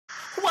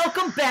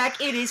Welcome back.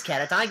 It is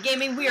Catatonic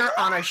Gaming. We are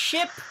on a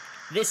ship.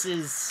 This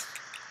is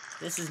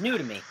new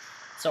to me.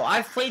 So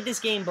I've played this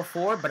game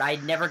before, but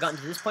I'd never gotten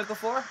to this point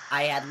before.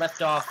 I had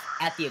left off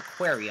at the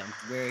aquarium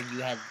where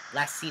you had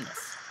last seen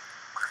us.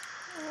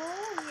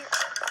 Oh, yeah.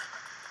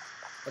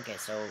 Okay,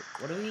 so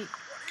what do we?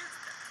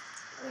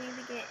 We need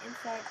to get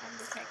inside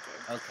undetected.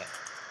 Okay.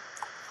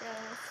 So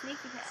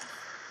sneaky pass.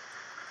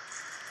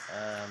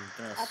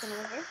 Up and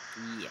over.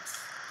 Yes.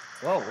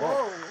 Whoa,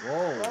 whoa,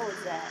 whoa. What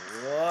was that?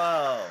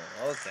 Whoa.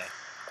 Okay.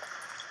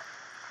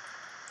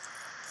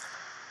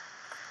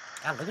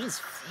 God, look at his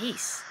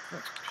face. He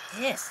looks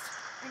pissed.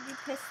 I'd be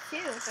pissed too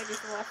if I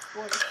just walked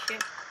aboard a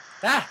ship.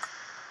 Ah!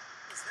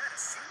 Is that a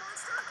sea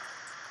monster?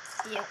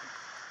 Yep.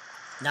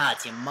 Nah,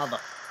 it's your mother.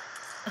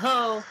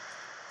 Oh.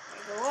 I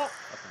go up.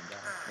 Up and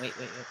down. Wait. A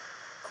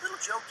little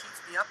Joe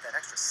keeps me up that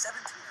extra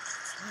 17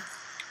 hours.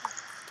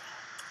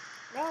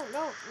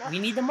 No. We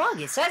need the mug.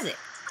 It says it.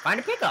 Find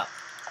a pickup.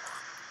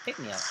 Pick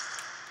me up.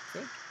 See?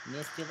 You need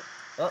to steal it.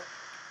 Oh,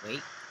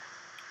 wait.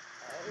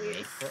 We are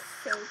Wait, so close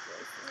to him.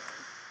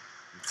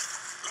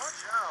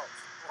 Watch out.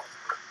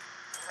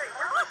 Hey,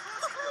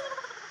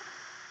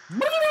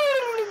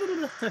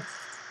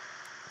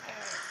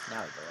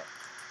 Now we go up.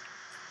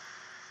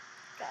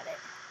 Got it.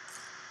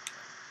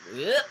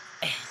 Yep.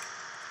 Nice.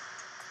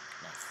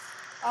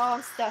 Oh,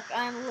 I'm stuck.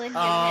 I'm legitimately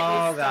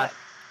Oh, stuck. God.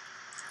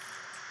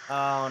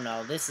 Oh,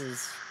 no. This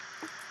is...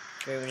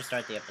 We're going to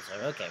start the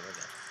episode. Okay, we're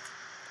good.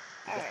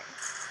 Alright,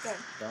 good.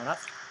 Going up.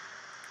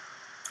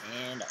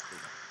 And up we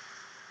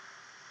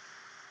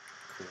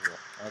go. Cool.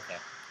 Okay.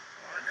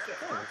 Good.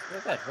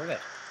 Okay, we're good.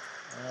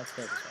 Let's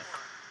go this way.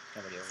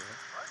 Nobody over here.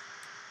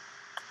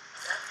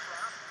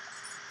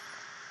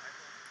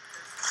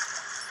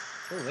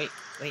 Oh, wait.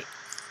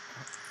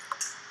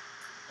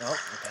 Oh,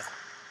 okay.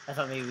 I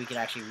thought maybe we could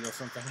actually reel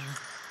something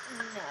in.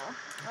 No.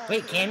 Oh,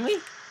 Wait, can we?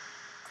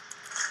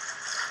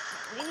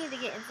 We need to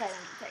get inside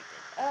undetected.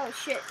 Oh,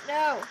 shit,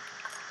 no!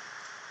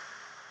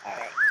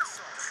 Alright.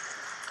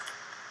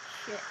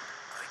 Shit. I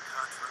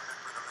can't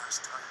remember the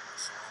last time I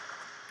saw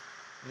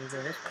one. You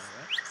go this way,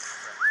 right?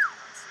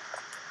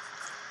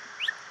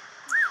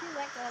 She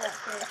let go of that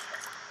fish.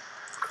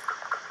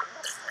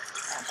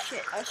 Oh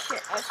shit.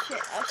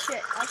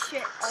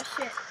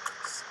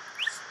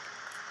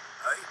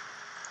 Hey,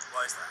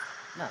 why is that?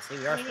 No, see,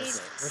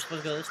 we're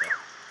supposed to go this way.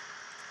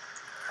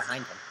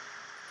 Behind him.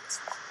 Guess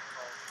we should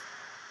call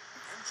the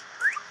engine.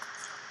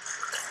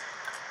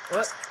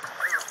 What?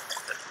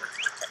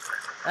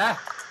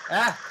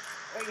 Ah!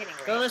 We're getting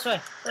Go ready. this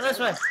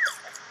way.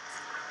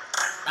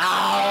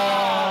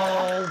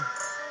 Oh!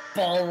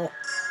 Bull.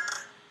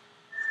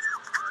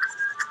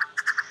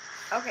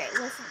 Okay,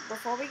 listen,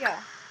 before we go,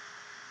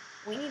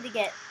 we need to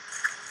get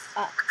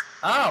up.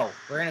 Oh,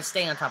 we're gonna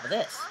stay on top of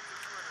this.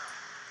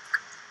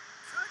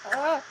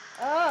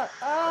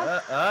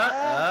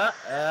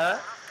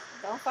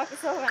 Don't fuck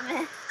us over,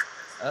 man.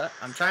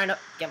 I'm trying to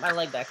get my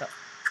leg back up.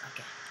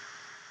 Okay.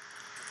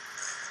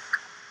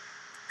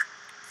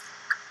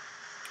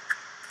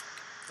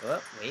 Whoa,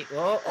 wait,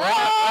 whoa.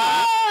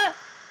 Ah!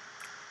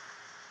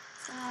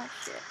 Oh,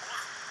 shit.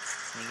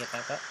 Can you get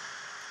back up?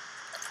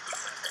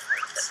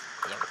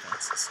 Yeah, we can.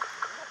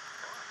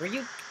 Where are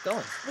you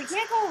going? We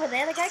can't go over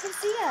there. The guy can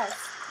see us.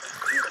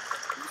 You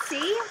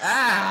see?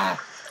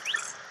 Ah!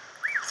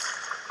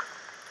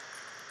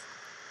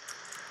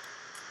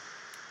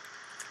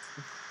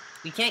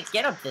 We can't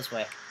get up this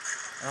way.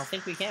 I don't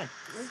think we can.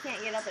 We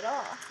can't get up at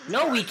all.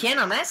 No, we can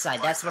on that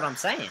side. That's what I'm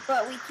saying.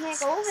 But we can't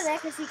go over there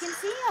because he can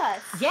see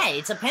us. Yeah,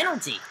 it's a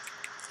penalty.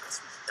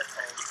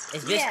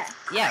 It's just,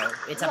 yeah,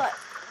 it's Look. a...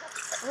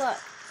 Look.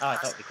 Oh, I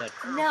thought we could.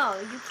 No,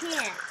 you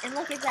can't. And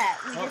look at that.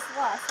 We just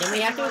lost. Then we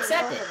have to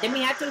accept it. Then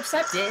we have to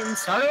accept it and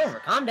start over.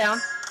 Calm down.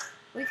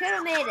 We could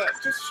have made it.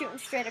 Just shooting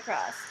straight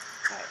across.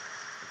 Alright.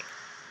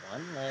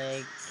 One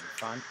leg in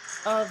front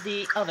of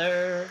the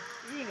other.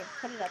 You didn't even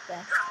put it up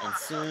there. And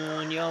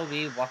soon you'll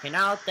be walking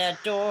out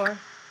that door.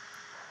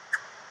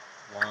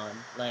 One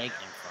leg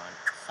in front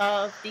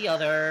of the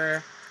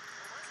other.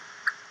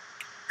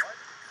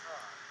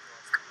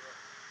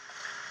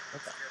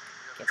 What the?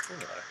 Get over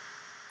there.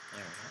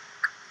 There we go.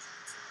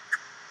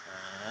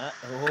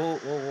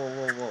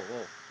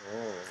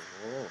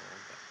 Whoa.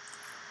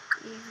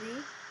 Okay.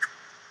 Easy.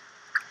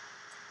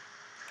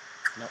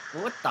 No,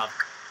 what the?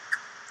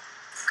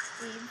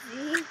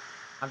 Easy.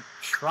 I'm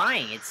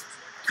trying. It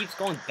keeps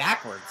going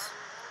backwards.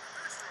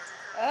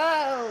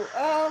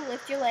 Oh,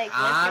 lift your leg.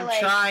 I'm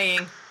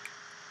trying.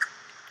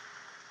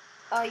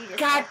 Oh, you just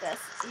God. fucked us.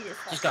 You just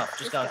fucked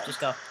Just us.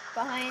 go.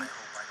 Behind,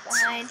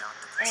 and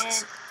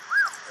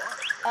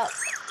up.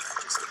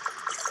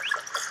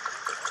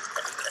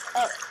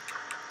 Up.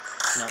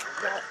 No,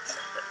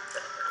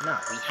 No.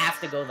 we have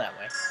to go that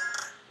way.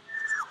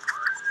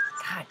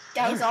 God That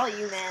damn was it. all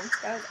you, man.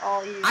 That was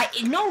all you.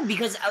 No,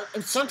 because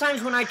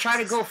sometimes when I try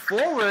to go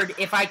forward,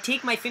 if I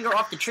take my finger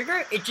off the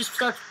trigger, it just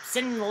starts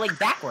sending the leg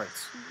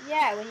backwards.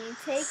 Yeah, when you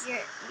take your,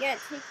 you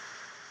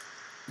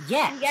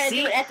Yeah, gotta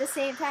see? do it at the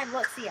same time.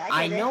 Look, see, I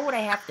I did know it. what I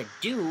have to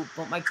do,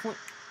 but my point...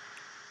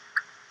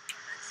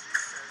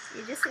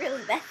 You're just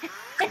really bad.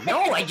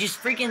 No, I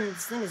just freaking...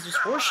 This thing is just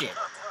horseshit.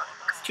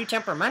 It's too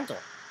temperamental.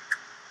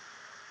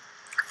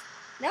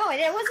 No,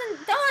 it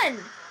wasn't done.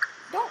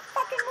 Don't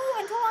fucking move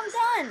until I'm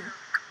done.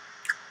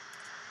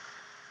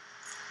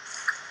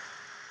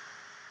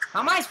 How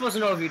am I supposed to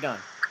know if you're done?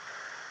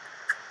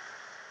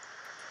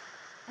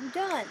 I'm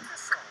done.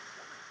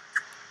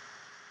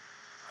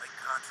 I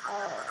can't Oh,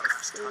 remember the I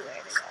last swear time.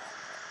 to God.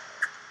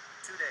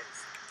 2 days.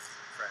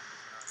 Friend, we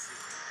cannot see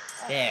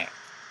you. There.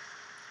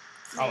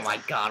 Oh Yeah. my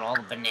god, all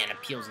the banana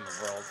peels in the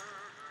world.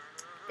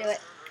 Do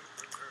it.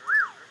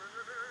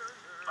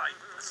 By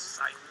the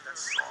sight, that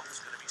song is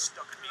going to be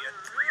stuck in me at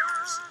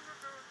years.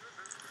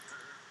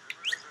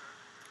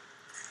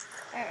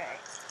 Alright.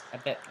 I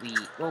bet we...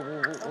 Whoa,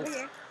 whoa, whoa, Over whoa.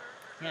 here.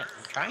 Yeah,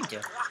 I'm trying to.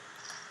 What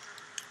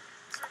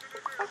the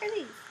fuck are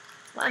these?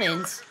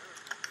 Lemons.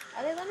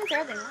 Are they lemons or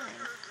are they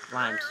limes?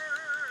 Limes.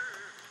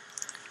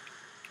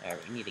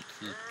 Alright, we need a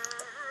key.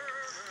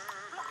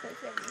 So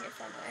it's over here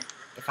somewhere.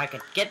 If I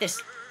could get this...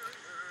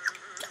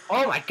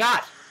 Oh my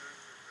god!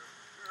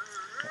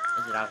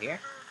 Is it out here?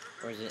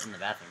 Or is it in the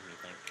bathroom, do you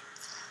think?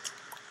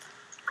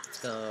 Let's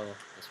go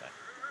this way.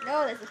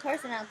 No, there's a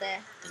person out there.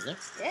 Is there?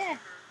 Yeah.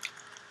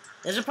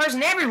 There's a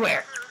person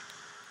everywhere!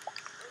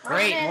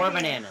 Great, Banana more here.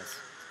 bananas.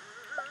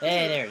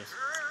 Hey, there it is.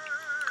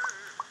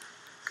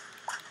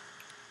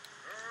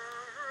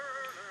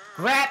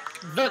 Grab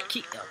the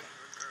key. Okay.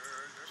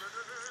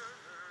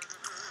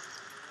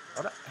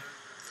 Hold up.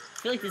 I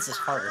feel like this is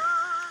harder.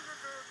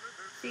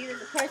 See,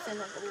 there's a person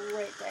like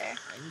right there.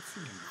 I didn't see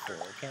him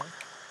before, okay?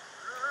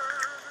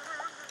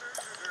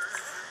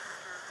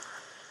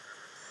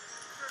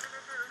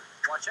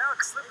 Watch out,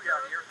 it's slippery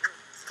out here.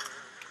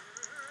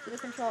 To the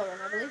control room.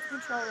 I believe the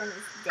control room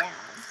is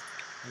down.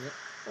 Is it?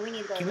 But we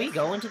need to go. Can we this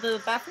go way. into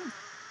the bathroom?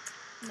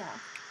 No.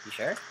 You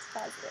sure?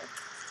 Positive.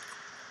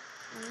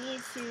 We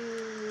need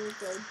to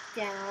go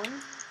down.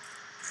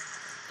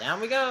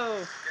 Down we go!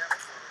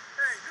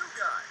 Hey, new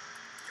guy.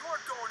 You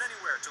aren't going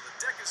anywhere till the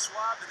deck is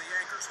swabbed and the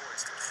anchor's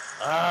hoisted.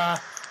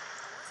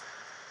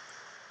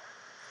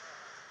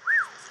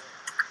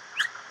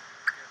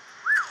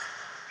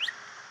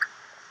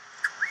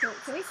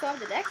 Can we swab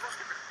the deck?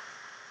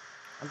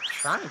 I'm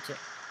trying to.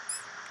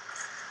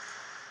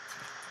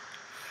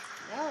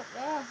 No,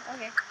 no,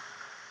 okay.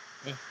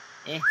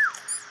 Eh.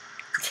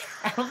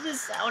 I love the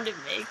sound it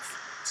makes.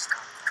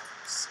 Stop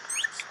calling us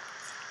sailors.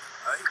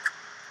 Hey,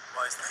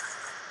 why is that?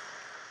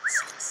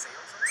 Seeing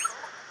sails on the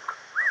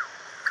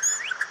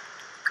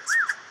This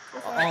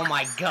Oh works.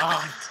 my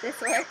god!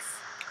 This works.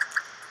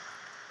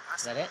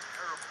 Is that it?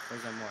 Or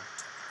is there more?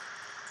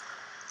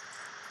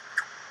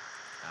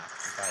 Oh,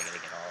 I'm probably gonna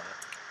get all of it.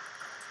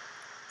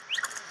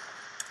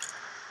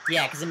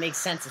 Yeah, because it makes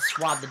sense to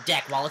swab the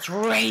deck while it's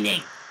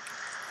raining!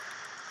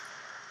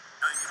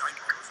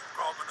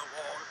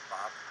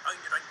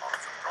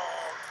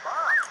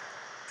 Bob!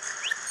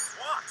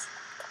 What?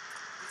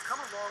 We've come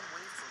a long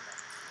way from that.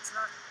 It's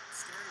not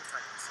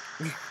stereotyping.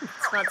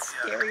 Let's not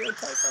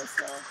stereotype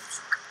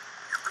ourselves.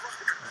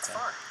 It's Okay.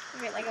 fine.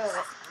 Okay, let go of it.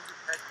 Move your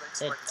peg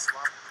legs It- so I can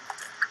swap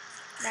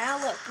the Now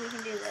look, we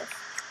can do this.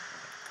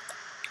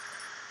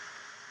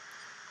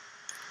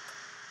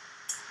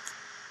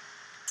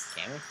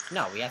 Can we?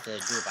 No, we have to do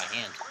it by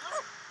hand.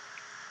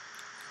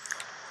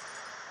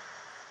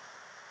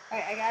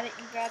 Alright, I got it.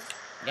 You grab.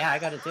 Yeah, I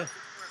got it too.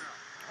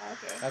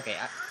 Okay. Okay,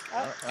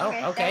 Oh,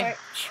 okay. That okay.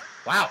 worked.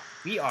 Wow,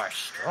 we are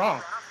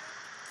strong.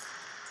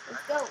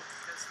 Let's go.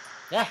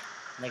 Yeah,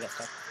 they got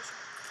stuck.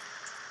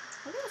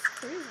 Look at us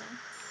cruising.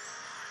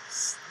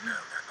 Smell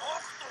that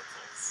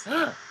octopus.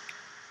 No,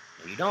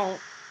 you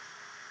don't.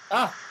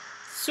 Ah,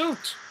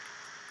 suit.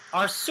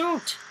 Our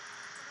suit.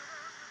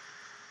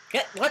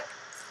 Get what?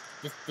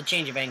 The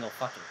change of angle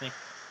fucked with me.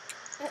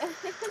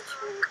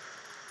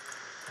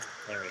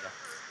 There we go.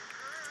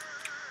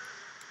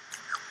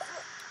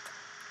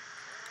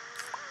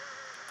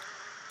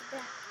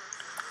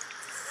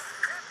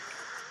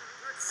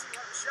 Let's see you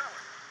have a shower.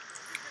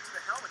 Can you get to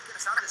the helm and get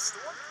us out of this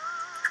storm?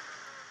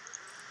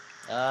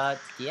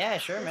 Yeah,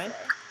 sure, This man. way.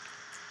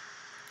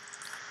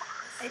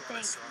 I think.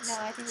 No,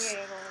 I think we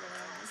gotta go over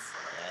there.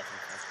 Yeah, I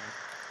think that's fine.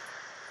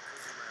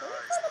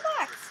 Look at the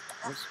box.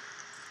 Oops.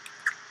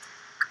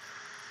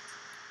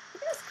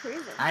 Look at us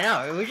cruising. I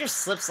know, we're just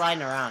slip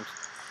sliding around.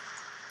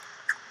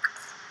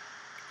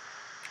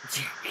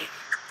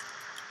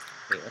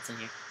 Wait, what's in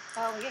here?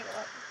 Oh, we gotta go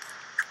up.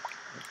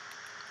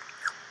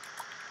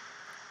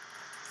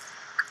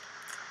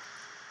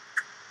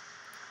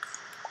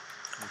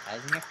 Any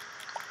ties in here?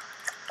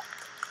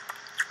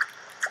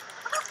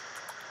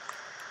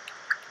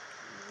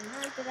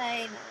 Not that I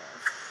know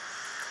of.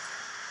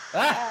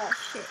 Ah! Oh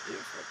shit, you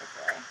just look this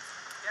way.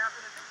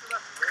 Captain, I think you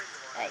left the radio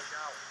on in Hey. the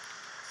shower.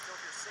 Still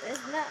hear sails.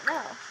 There's not, no.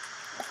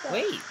 Let's go.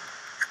 Wait!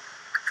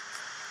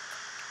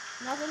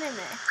 Nothing in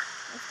there.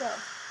 Let's go.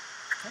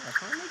 Yeah, I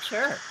just want to make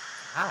sure.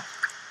 Ah.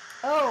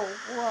 Oh,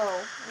 whoa,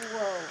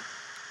 whoa.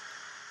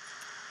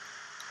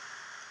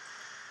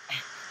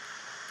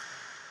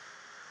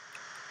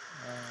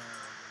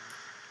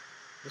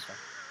 This one.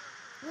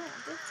 Yeah,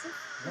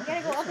 we No,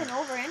 gotta go this up one. and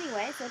over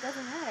anyway, so it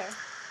doesn't matter.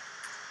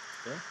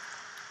 Good.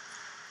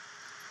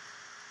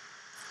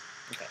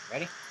 Okay,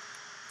 ready?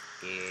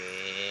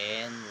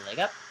 And leg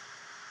up.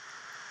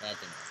 That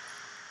didn't work.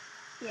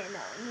 Yeah,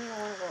 no, you don't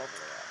want to go over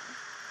there.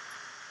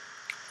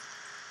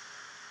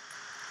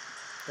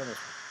 Go this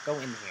way. Go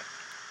in here.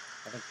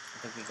 I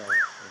think we go over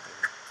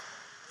here.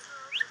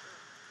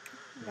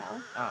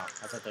 No. Oh,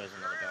 I thought there was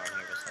another door in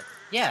here. Just like,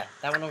 yeah,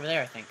 that one over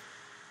there, I think.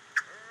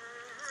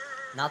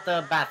 Not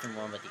the bathroom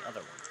one, but the other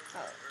one.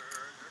 Oh.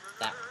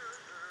 That one.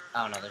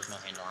 Oh no, there's no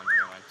handle on it.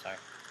 Never mind. Sorry.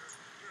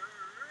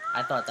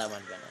 I thought that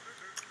one been it.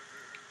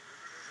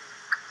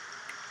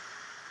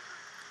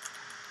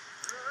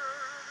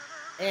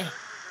 Eh.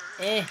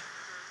 Eh.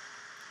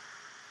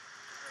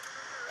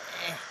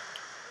 Eh.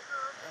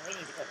 Oh, we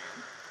need to go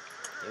down.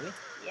 Do we?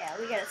 Yeah,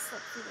 we gotta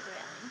slip through the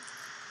railing.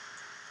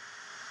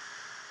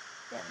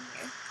 Down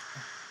here.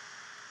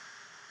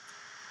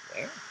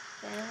 Where?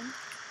 Down.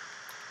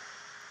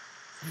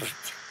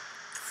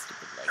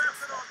 Stupid Lego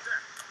stuff.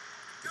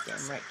 You're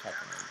damn right,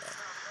 Captain on deck.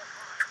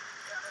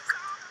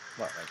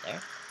 What, right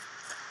there?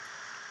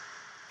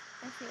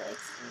 I feel like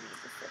we need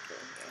to slip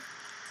through here.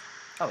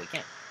 Oh, we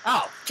can.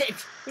 Oh,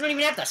 we don't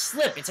even have to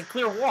slip. It's a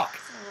clear walk.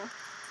 Oh.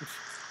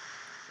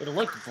 It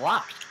looked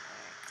blocked.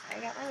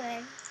 Alright, I got my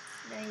leg.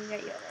 Now you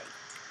got your leg.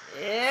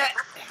 Yeah.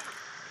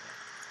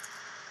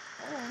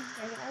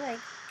 I got my leg.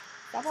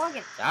 Stop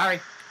walking. Sorry. I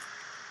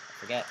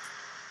forget.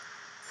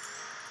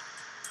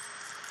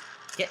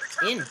 Get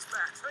in. Back.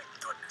 Thank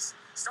goodness.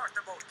 Start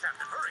the boat,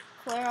 Captain. Hurry.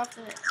 Clear off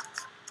the net.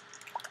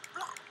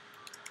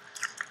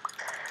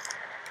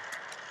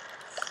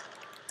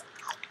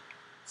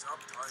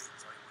 Sometimes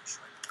I wish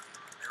I could be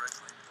a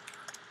maritime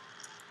lawyer.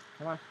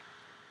 Come on.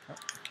 Oh,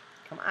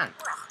 come on.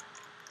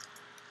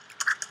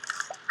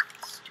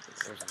 Stupid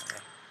doors on the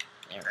way.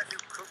 There That we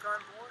new cook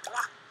on board? I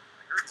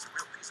heard he's a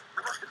real piece of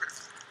work.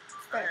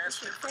 I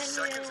asked him for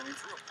seconds and he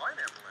threw a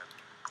pineapple at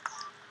me.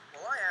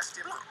 Well, I asked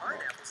him for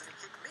pineapples and he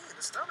kicked me in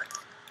the stomach.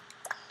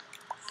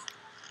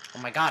 Oh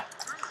my god.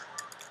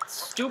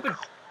 Stupid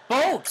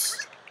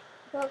boats!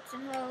 Boats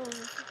and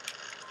hoes.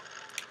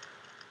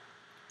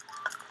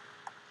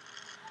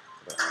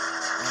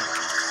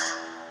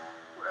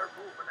 We're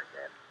moving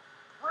again.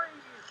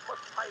 Praise for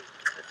tight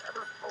and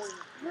ever-flowing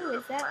Who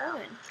is that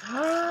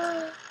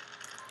woman?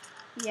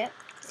 Yep.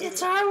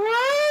 It's our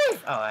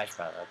wife! Oh, I should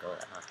probably let go of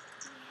that, huh?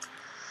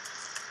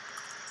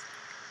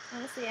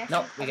 Honestly, actually.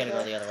 Nope, we gotta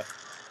go the other way.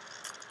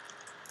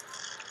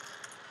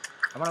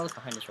 I wanna look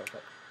behind us real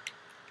quick.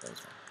 Go this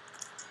way.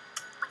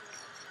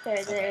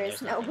 There's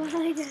there's no nothing.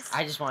 behind us.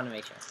 I just wanted to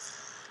make sure.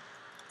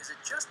 Is it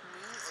just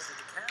me, or did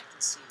the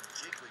captain seem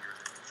jigglier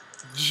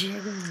than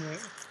usual? Jiggle.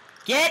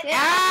 Get Get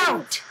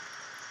out!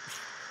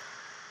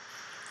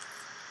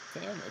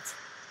 Damn it.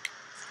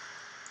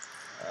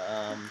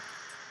 Hold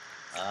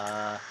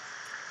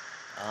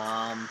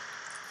on.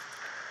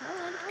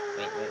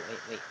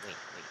 Wait.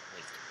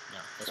 No,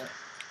 this way.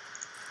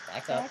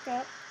 Back up. Back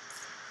up.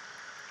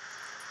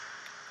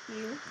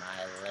 You. My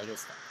leg is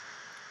stuck.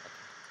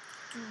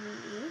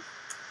 Me.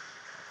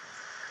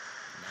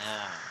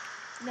 Now.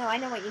 No, I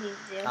know what you need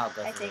to do. I'll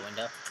go I through think. the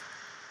window.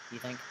 You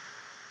think?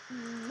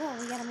 No,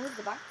 we gotta move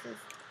the boxes.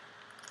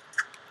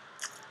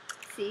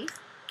 See?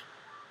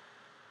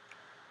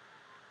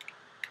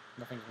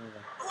 Nothing's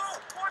moving. Whoa,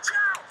 watch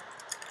out!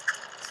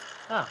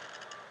 Oh,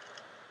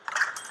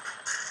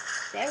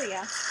 There we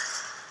go.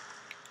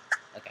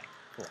 okay,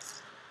 cool.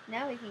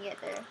 Now we can get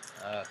there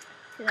Okay.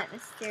 to that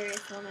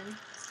mysterious woman.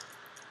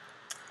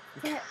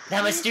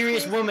 That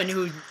mysterious woman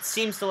who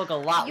seems to look a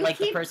lot You like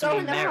the keep person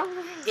going we the married. wrong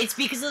way. It's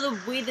because of the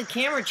way the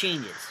camera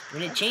changes.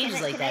 When it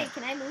changes like that.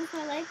 Can I move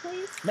my leg,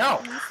 please? No.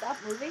 Can you stop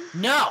moving?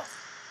 No!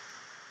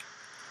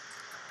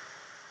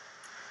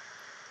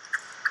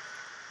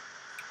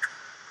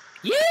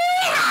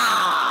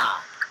 Yeah!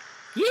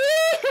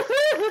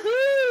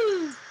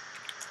 Yee-hoo-hoo-hoo!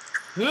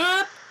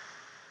 Whoop!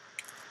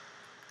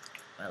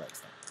 My leg's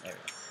down. There we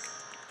go.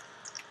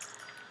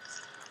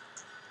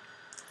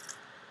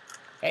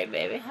 Hey,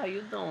 baby, how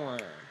you doing?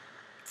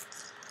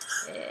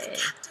 Hey.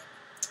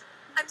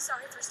 I'm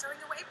sorry for stowing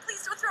away.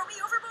 Please don't throw me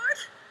overboard.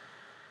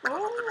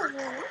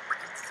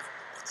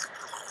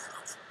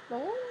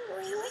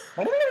 Really?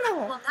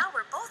 Well, now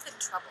we're both in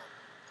trouble.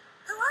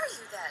 Who are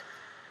you then?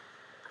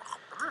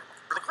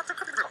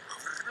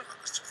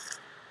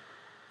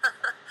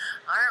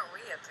 Aren't we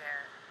a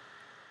pair?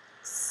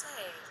 Say,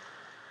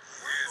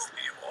 Is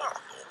the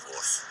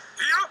octopus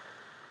here?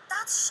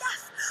 that's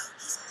Chef.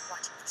 He's been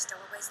watching for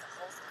stowaways the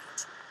whole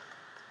voyage.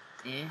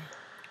 Yeah.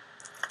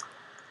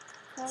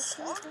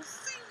 Something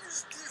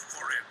is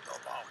different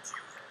about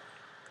you,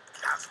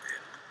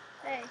 Captain.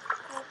 Hey.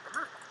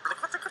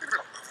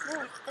 No,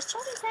 let's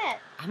hold his hat.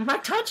 I'm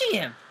not touching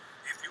him.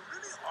 If you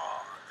really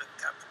are the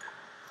captain,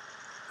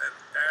 then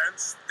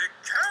dance the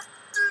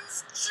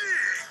captain's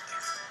jig.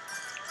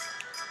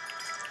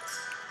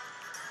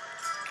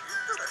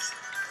 Interesting.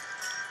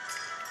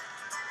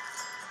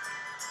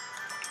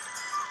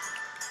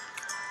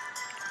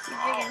 Keep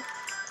jigging.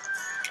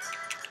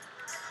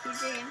 Keep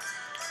jigging.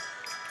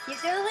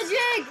 Keep doing the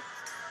jig!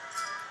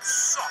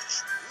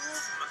 Such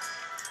movement.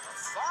 A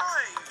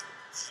fine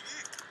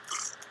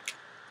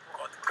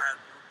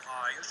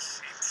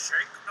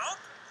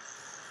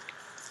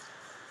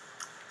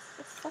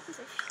Is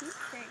a sheep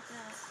shank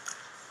nut?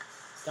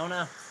 Don't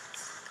know.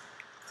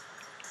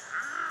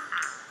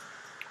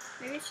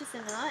 Maybe it's just a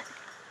nut.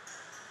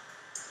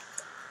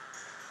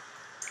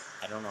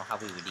 I don't know how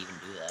we would even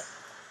do that.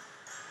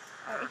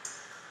 Alright.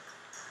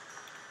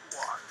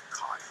 What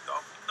kind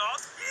of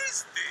nut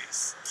is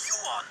this? You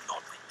are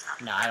not the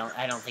captain. No,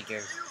 I don't think you're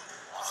You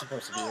are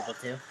supposed to be able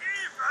to. even human.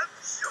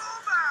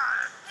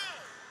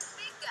 Hey,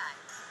 big guy.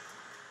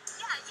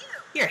 Yeah,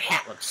 you. Your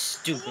hat looks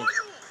stupid. Who are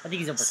you? I think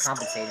he's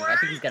overcompensating. I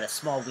think he's got a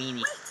small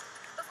weenie. Wait,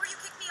 before you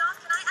kick me off,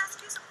 can I ask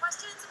you some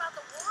questions about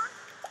the war?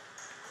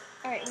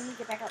 Alright, we need to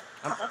get back up.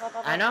 I'm-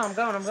 Up. I know, I'm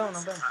going. I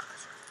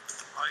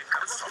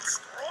have some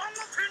strong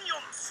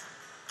opinions.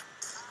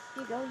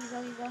 You go.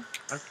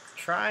 I'm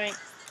trying.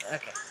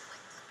 Okay.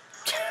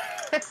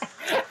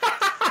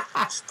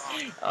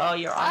 Oh,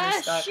 you're on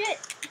this stuff. Shit!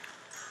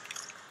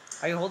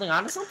 Are you holding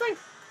on to something?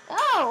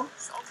 Oh!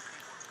 Some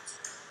people would say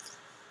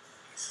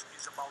this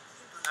is about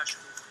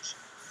international fishing.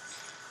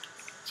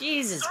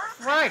 Jesus Some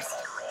Christ.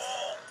 people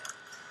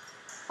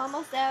are wrong.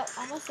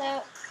 Almost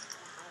out.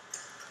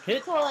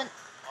 Hit. Pulling.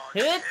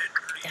 Hit.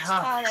 Oh,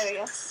 Oh, there we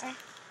go. Alright,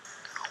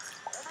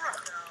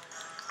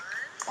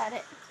 got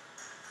it.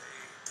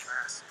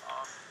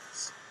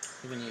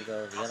 we need to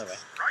go the other way.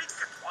 Strike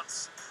at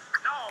once.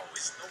 Now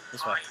is no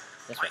This way. time.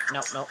 This way. No.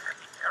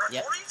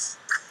 Yep. Territories?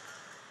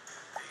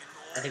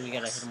 I think we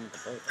gotta hit him with the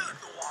boat. They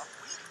know our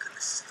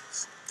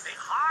weaknesses. They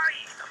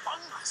hide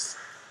among us.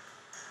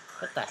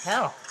 What the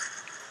hell?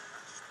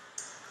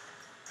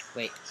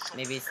 Wait,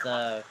 maybe it's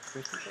the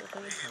cruise control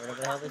thing? Or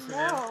whatever the hell this is.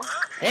 No.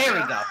 There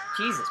we go.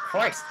 Jesus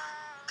Christ.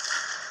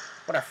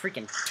 What a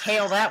freaking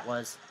tail that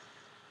was.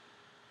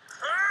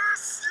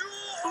 Curse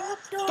you,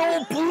 Octopus! I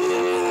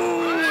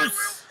will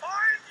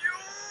find you.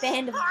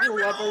 Band of I will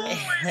rubbers. always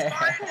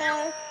find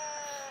you.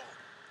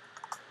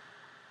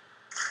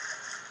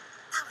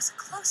 That was a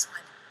close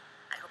one.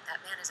 I hope that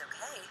man is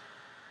okay.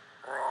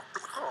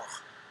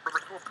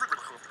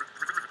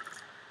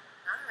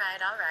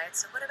 All right.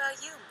 So what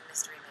about you,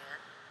 mystery man?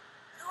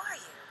 Who are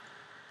you?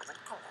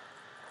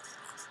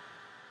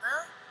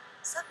 Well,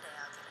 someday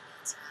I'll get an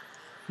answer out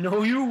of you.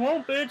 No, you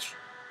won't, bitch.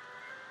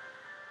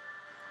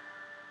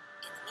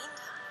 In the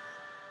meantime,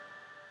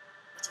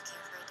 would you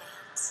care for a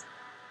dance?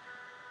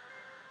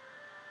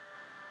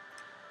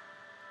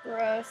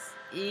 Gross.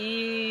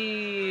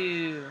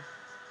 Ew.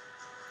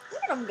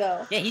 Look at him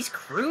go. Yeah, he's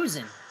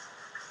cruising.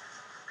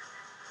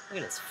 Look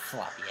at his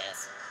floppy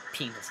ass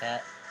penis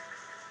hat.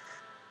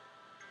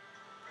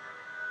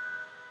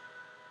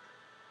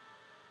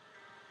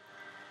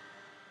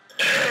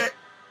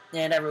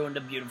 And I ruined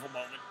a beautiful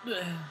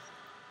moment.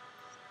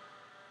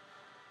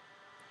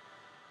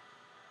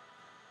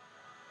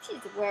 She's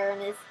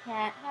wearing his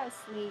hat. How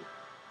sweet.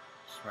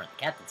 She's wearing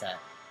the captain's hat.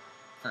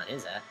 It's not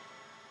his hat.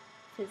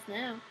 It's his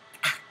now.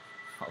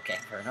 Okay,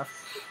 fair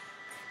enough.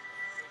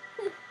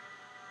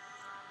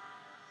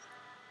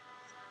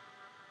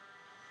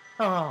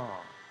 Oh,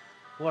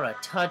 what a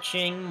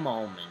touching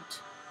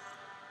moment.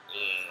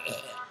 Yeah.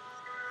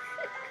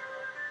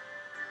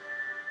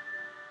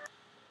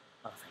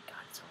 Oh, thank God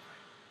it's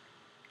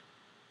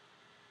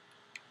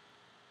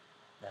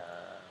over.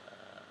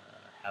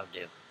 How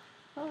do?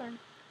 Hold on.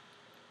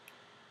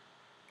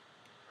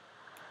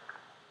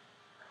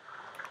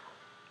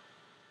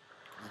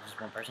 Is it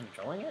just one person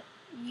controlling it?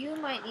 You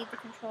might need to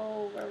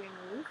control where we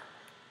move.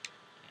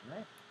 Can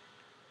I?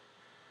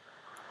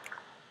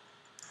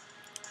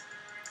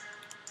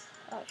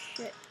 Oh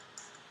shit.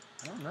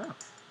 I don't know.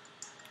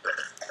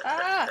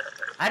 Ah!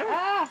 I don't.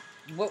 Ah!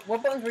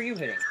 What buttons were you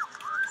hitting?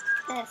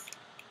 This.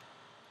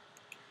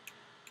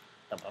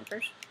 The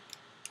bumpers?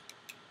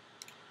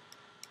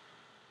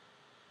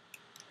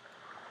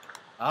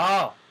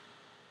 Oh!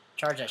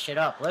 Charge that shit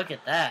up. Look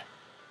at that.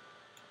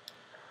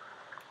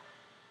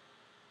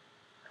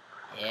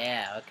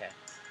 Yeah, okay.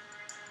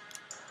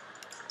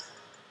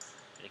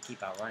 Gotta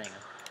keep outrunning him.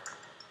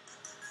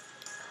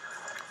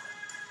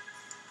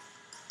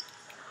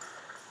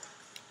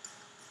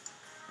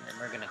 And then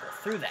we're gonna go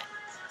through that.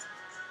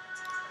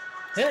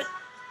 Hit!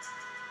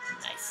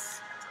 Nice.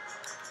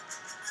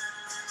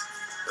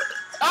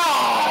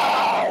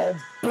 Oh!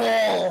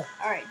 Bull!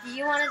 Alright, do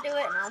you want to do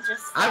it? And I'll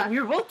just. We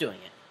were both doing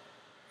it.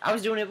 I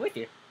was doing it with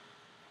you.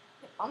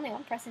 Only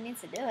one person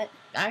needs to do it.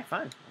 Alright,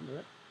 fine. I'll do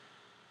it.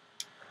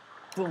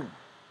 Boom.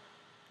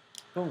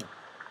 Boom.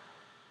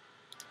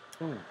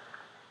 Boom.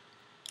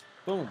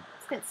 Boom.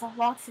 It's been so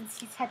long since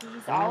he's had to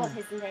use all of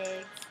his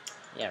legs.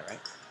 Yeah, right.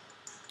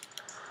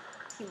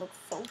 He looks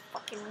so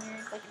fucking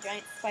weird, like a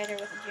giant spider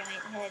with a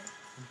giant head.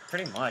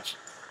 Pretty much.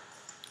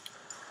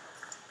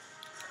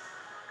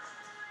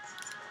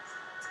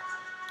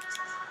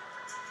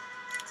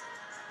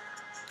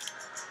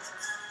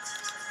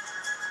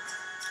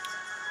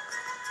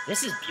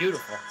 This is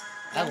beautiful.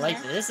 I like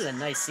it. This is a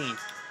nice scene.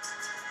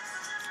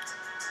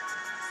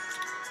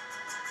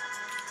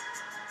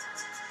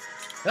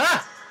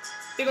 Ah!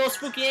 Big old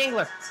spooky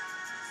angler.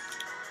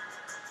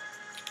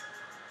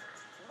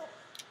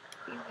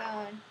 Keep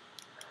going.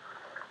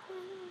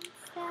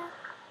 Stop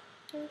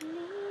believing.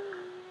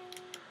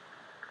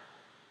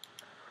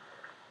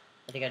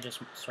 I think I just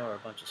saw a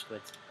bunch of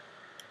squids.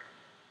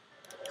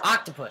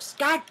 Octopus!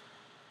 God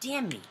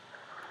damn me!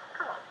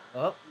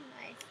 Oh.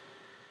 Nice.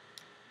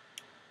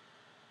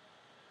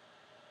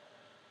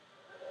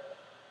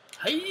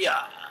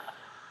 Hiya!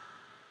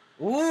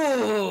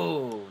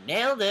 Ooh!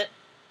 Nailed it!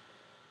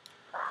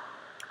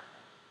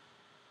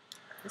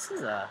 This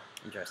is a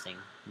interesting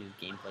new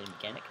gameplay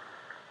mechanic.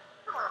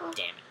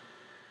 Damn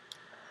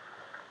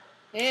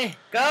it.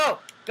 Go!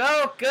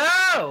 Go!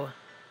 Go!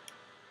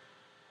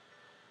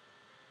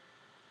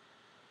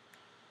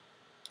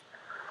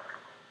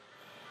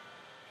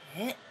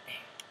 At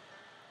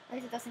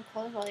least it doesn't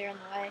close while you're in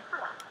the way.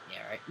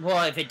 Yeah, right.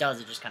 Well, if it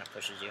does, it just kind of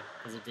pushes you,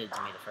 because it did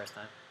to me the first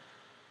time.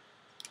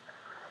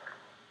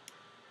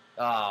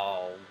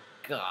 Oh,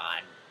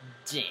 god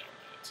damn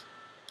it.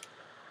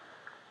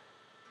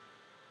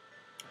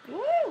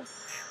 Woo!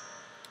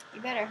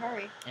 You better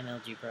hurry.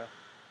 MLG Pro.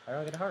 How do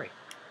I gotta hurry?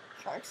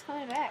 Shark's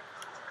coming back.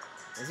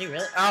 Is he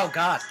really? Oh,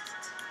 god.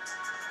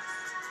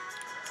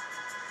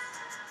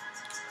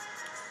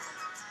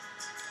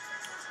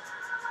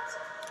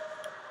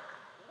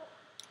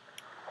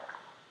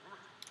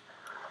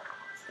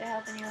 They're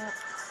helping you out.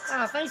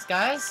 Oh, thanks,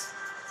 guys.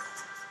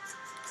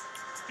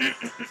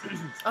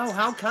 Oh,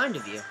 how kind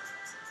of you.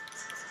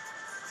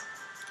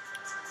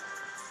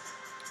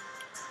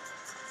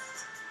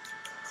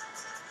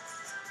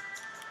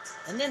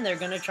 And then they're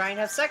gonna try and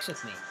have sex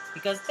with me.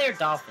 Because they're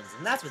dolphins,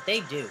 and that's what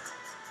they do.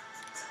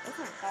 Those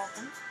weren't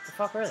dolphins. The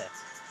fuck were they?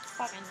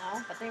 Fucking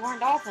no, but they weren't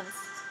dolphins.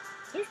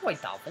 There's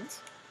white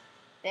dolphins.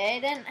 They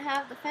didn't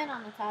have the fin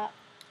on the top.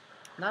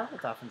 Not all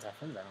dolphins have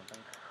fins, I don't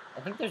think. I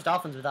think there's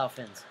dolphins without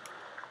fins.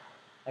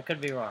 I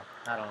could be wrong.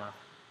 I don't know.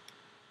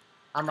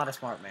 I'm not a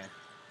smart man.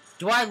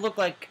 Do I look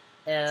like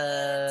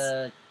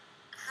an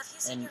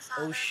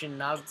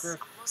oceanographer?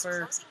 I don't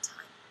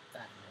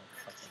know what the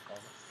fuck they call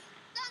them.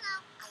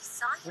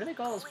 What do they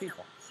call those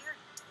people?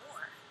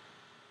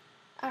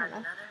 I don't know.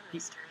 Another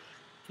mystery.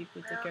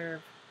 People who take care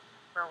of...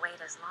 We'll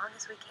wait as long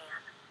as we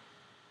can.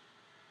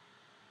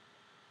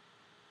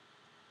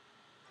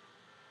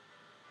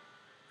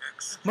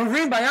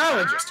 Marine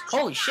biologist!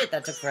 Holy shit,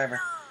 that took forever.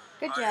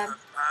 Good job.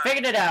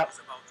 Figured it out.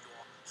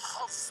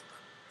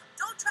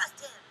 Don't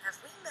trust him. Have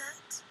we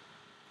met?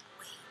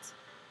 Wait.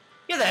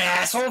 You're the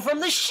asshole from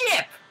the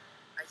ship!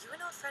 Are you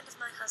an old friend of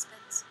my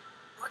husband's?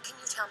 What can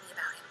you tell me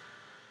about him?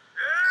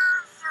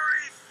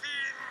 Everything!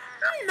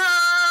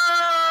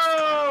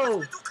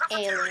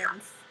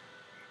 Aliens.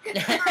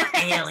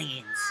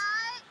 Aliens.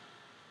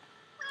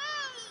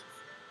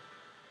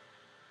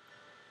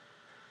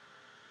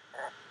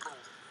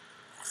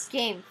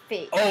 Game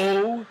fake.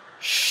 Oh,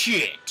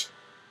 shit.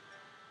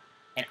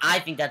 And I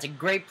think that's a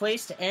great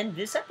place to end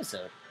this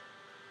episode.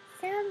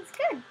 Sounds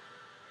good.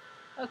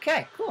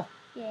 Okay, cool.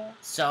 Yeah.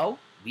 So,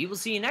 we will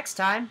see you next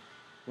time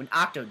when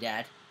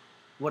Octodad,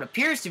 what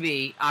appears to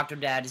be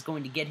Octodad, is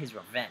going to get his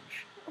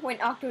revenge. When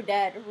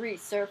Octodad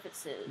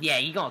resurfaces. Yeah,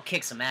 he's gonna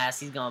kick some ass.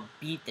 He's gonna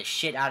beat the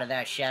shit out of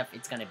that chef.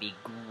 It's gonna be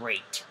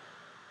great.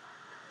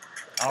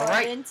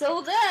 Alright.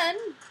 Until then.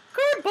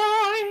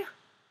 Goodbye.